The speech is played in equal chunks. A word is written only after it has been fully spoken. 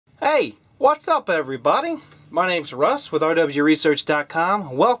Hey, what's up everybody? My name's Russ with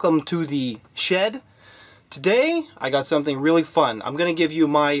RWG-Research.com. Welcome to the shed. Today I got something really fun. I'm going to give you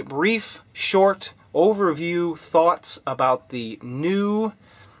my brief, short overview thoughts about the new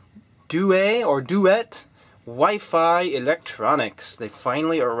Duet Wi-Fi electronics. They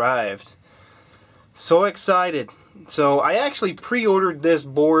finally arrived. So excited. So I actually pre-ordered this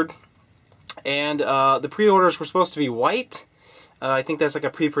board, and the pre-orders were supposed to be white. I think that's like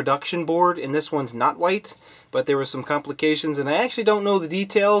a pre-production board, and this one's not white, but there were some complications, and I actually don't know the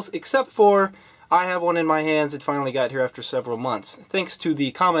details, except for I have one in my hands. It finally got here after several months, thanks to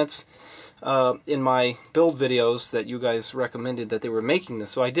the comments in my build videos that you guys recommended that they were making this.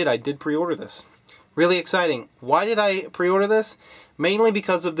 So I did pre-order this. Really exciting. Why did I pre-order this? Mainly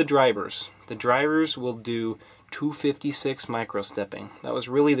because of the drivers. The drivers will do 256 microstepping. That was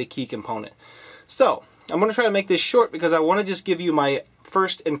really the key component. So I'm going to try to make this short because I want to just give you my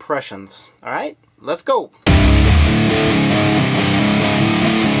first impressions. Alright, let's go!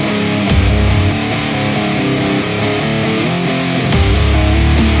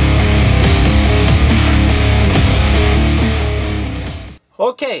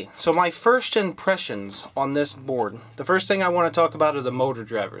 Okay, so my first impressions on this board. The first thing I want to talk about are the motor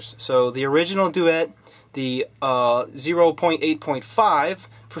drivers. So the original Duet, the 0.8.5,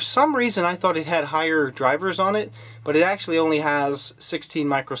 for some reason I thought it had higher drivers on it, but it actually only has 16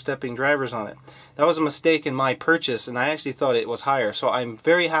 microstepping drivers on it. That was a mistake in my purchase, and I actually thought it was higher, so I'm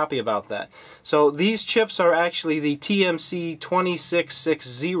very happy about that. So these chips are actually the TMC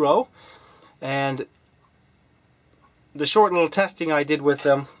 2660, and the short little testing I did with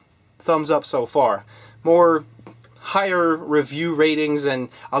them, thumbs up so far. More higher review ratings, and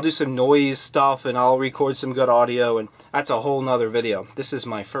I'll do some noise stuff, and I'll record some good audio, and that's a whole nother video. This is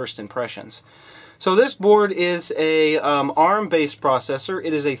my first impressions. So this board is a ARM-based processor.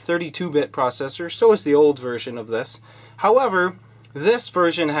 It is a 32-bit processor, so is the old version of this. However, this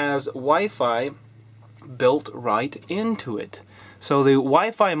version has Wi-Fi built right into it. So the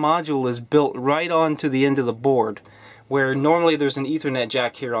Wi-Fi module is built right onto the end of the board, where normally there's an Ethernet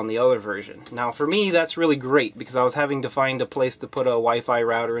jack here on the other version. Now for me that's really great because I was having to find a place to put a Wi-Fi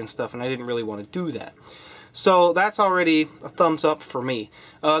router and stuff, and I didn't really want to do that. So that's already a thumbs up for me.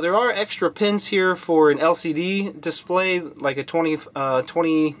 There are extra pins here for an LCD display, like a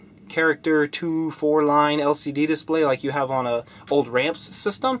 20 character 2-4 line LCD display like you have on a old ramps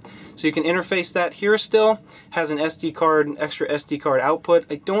system. So you can interface that here still. Has an SD card, an extra SD card output.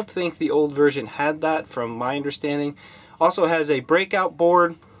 I don't think the old version had that from my understanding. Also has a breakout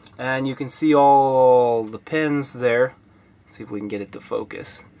board, and you can see all the pins there. Let's see if we can get it to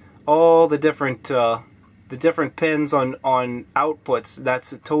focus. All the different pins on outputs.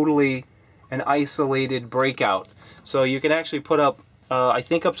 That's totally an isolated breakout. So you can actually put up I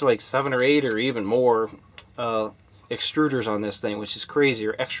think up to like 7 or 8 or even more extruders on this thing, which is crazy,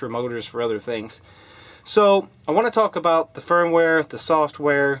 or extra motors for other things. So I want to talk about the firmware, the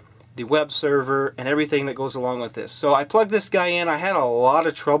software, the web server, and everything that goes along with this. So I plugged this guy in. I had a lot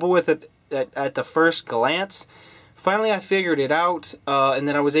of trouble with it at the first glance. Finally I figured it out, and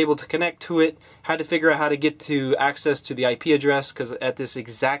then I was able to connect to it. Had to figure out how to get to access to the IP address, because at this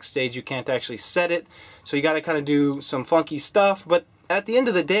exact stage you can't actually set it. So you got to kind of do some funky stuff, but at the end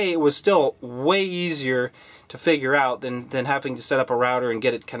of the day it was still way easier to figure out than having to set up a router and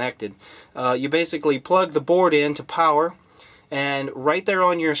get it connected. You basically plug the board in to power, and right there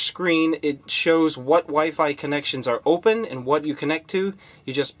on your screen it shows what Wi-Fi connections are open and what you connect to.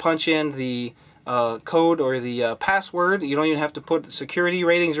 You just punch in the code or the password. You don't even have to put security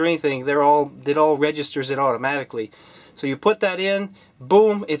ratings or anything. It all registers it automatically. So you put that in,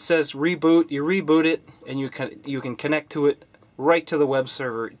 boom, it says reboot. You reboot it, and you can connect to it right to the web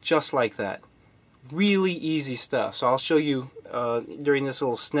server, just like that. Really easy stuff. So I'll show you during this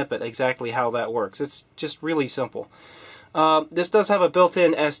little snippet exactly how that works. It's just really simple. This does have a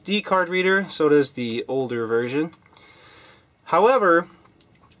built-in SD card reader, so does the older version. However,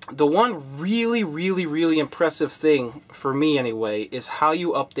 the one really impressive thing, for me anyway, is how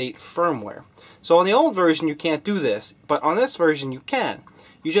you update firmware. So on the old version you can't do this, but on this version you can.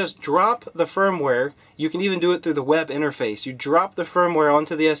 You just drop the firmware. You can even do it through the web interface. You drop the firmware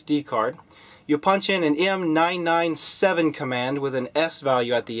onto the SD card. You punch in an M997 command with an S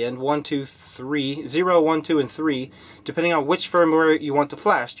value at the end, 1, 2, 3, 0, 1, 2, and 3, depending on which firmware you want to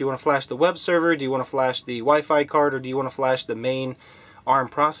flash. Do you want to flash the web server? Do you want to flash the Wi-Fi card? Or do you want to flash the main ARM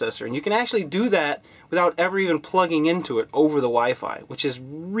processor? And you can actually do that without ever even plugging into it over the Wi-Fi, which is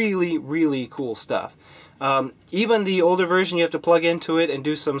really cool stuff. Even the older version, you have to plug into it and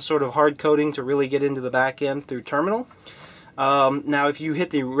do some sort of hard coding to really get into the back end through terminal. Now if you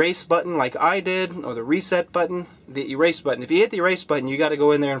hit the erase button like I did, or the reset button, the erase button, if you hit the erase button, you got to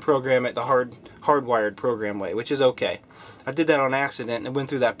go in there and program it the hardwired program way, which is okay. I did that on accident and went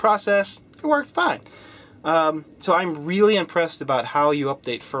through that process. It worked fine. So I'm really impressed about how you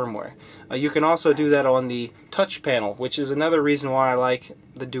update firmware. You can also do that on the touch panel, which is another reason why I like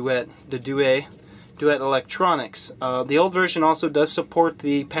the Duet Electronics. The old version also does support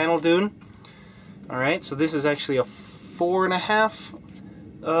the panel dune. Alright, so this is actually a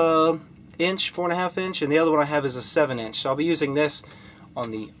 4.5 inch, and the other one I have is a 7-inch. So I'll be using this on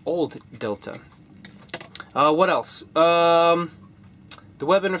the old Delta. What else? The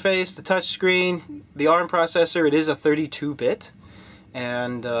web interface, the touch screen, the ARM processor, it is a 32-bit.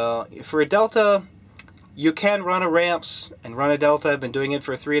 And for a Delta, you can run a ramps and run a Delta. I've been doing it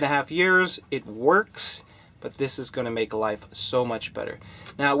for 3.5 years. It works, but this is going to make life so much better.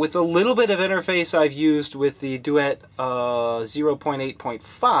 Now, with a little bit of interface I've used with the Duet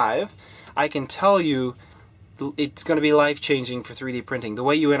 0.8.5, I can tell you it's going to be life-changing for 3D printing. The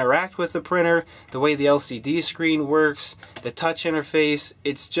way you interact with the printer, the way the LCD screen works, the touch interface,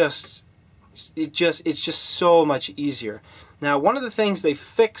 it's just so much easier. Now, one of the things they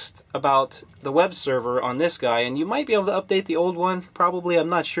fixed about the web server on this guy, and you might be able to update the old one, probably, I'm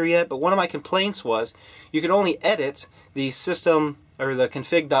not sure yet, but one of my complaints was you could only edit the system or the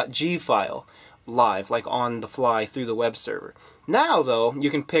config.g file live, like on the fly through the web server. Now, though, you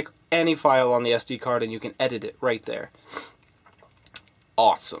can pick any file on the SD card and you can edit it right there.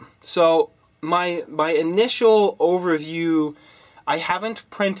 Awesome. So my initial overview, I haven't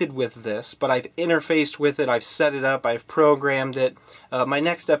printed with this, but I've interfaced with it, I've set it up, I've programmed it. My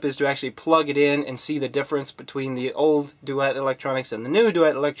next step is to actually plug it in and see the difference between the old Duet Electronics and the new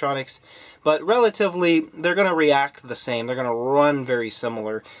Duet Electronics. But relatively, they're going to react the same. They're going to run very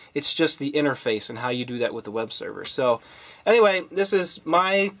similar. It's just the interface and how you do that with the web server. So anyway, this is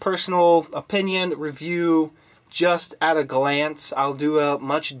my personal opinion, review, just at a glance. I'll do a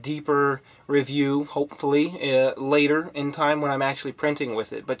much deeper review, hopefully, later in time when I'm actually printing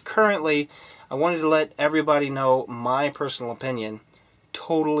with it. But currently, I wanted to let everybody know my personal opinion.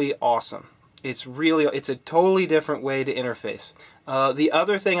 Totally awesome. It's a totally different way to interface. The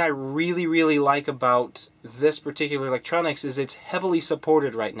other thing I really like about this particular electronics is it's heavily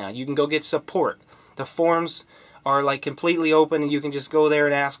supported right now. You can go get support. The forums are like completely open and you can just go there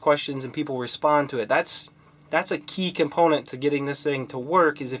and ask questions and people respond to it. That's a key component to getting this thing to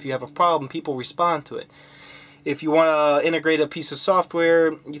work, is if you have a problem, people respond to it. If you want to integrate a piece of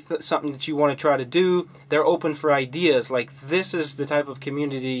software, something that you want to try to do, they're open for ideas. Like, this is the type of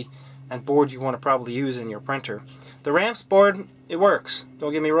community and board you want to probably use in your printer. The ramps board, it works,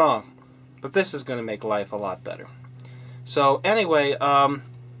 don't get me wrong, but this is going to make life a lot better. So anyway,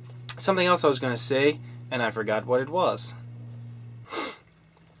 something else I was going to say, and I forgot what it was.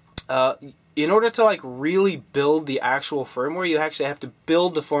 In order to like really build the actual firmware, you actually have to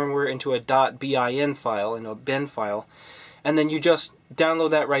build the firmware into a .bin file, in a bin file, and then you just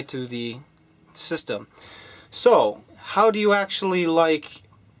download that right to the system. So how do you actually like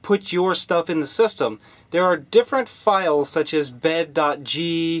put your stuff in the system? There are different files such as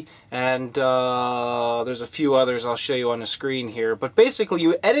bed.g and there's a few others I'll show you on the screen here. But basically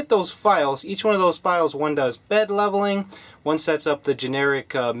you edit those files. Each one of those files, one does bed leveling, one sets up the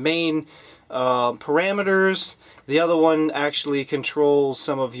generic main parameters, the other one actually controls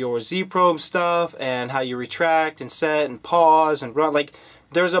some of your Z-probe stuff and how you retract and set and pause and run. Like,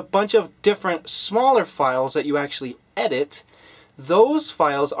 there's a bunch of different smaller files that you actually edit. Those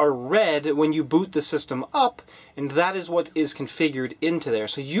files are read when you boot the system up, and that is what is configured into there.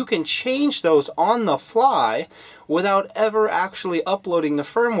 So you can change those on the fly without ever actually uploading the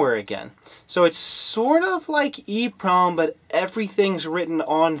firmware again. So it's sort of like EEPROM, but everything's written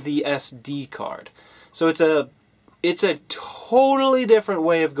on the SD card. So it's a totally different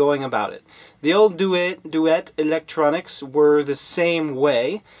way of going about it. The old Duet Electronics were the same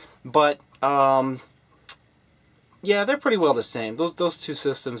way, but yeah, they're pretty well the same. Those two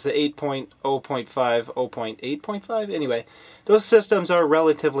systems, the 8.0.5, 0.8.5, anyway, those systems are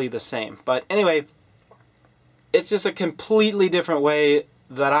relatively the same. But anyway, it's just a completely different way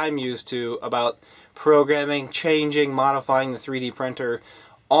that I'm used to about programming, changing, modifying the 3D printer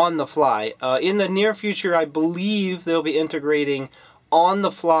on the fly. In the near future, I believe they'll be integrating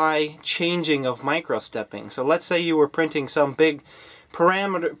on-the-fly changing of microstepping. So let's say you were printing some big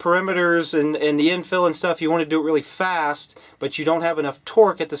perimeters and the infill and stuff, you want to do it really fast, but you don't have enough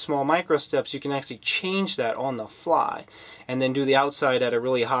torque at the small microsteps, you can actually change that on the fly and then do the outside at a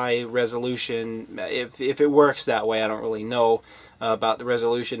really high resolution. If it works that way, I don't really know about the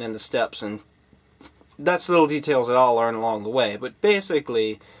resolution and the steps and that's little details that I'll learn along the way. But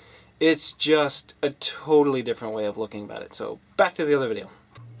basically, it's just a totally different way of looking at it. So back to the other video.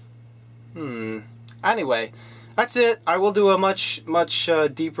 Anyway, that's it. I will do a much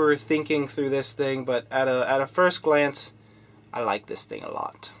deeper thinking through this thing, but at a first glance, I like this thing a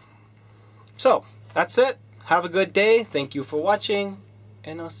lot. So that's it. Have a good day. Thank you for watching,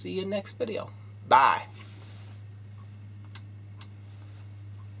 and I'll see you next video. Bye.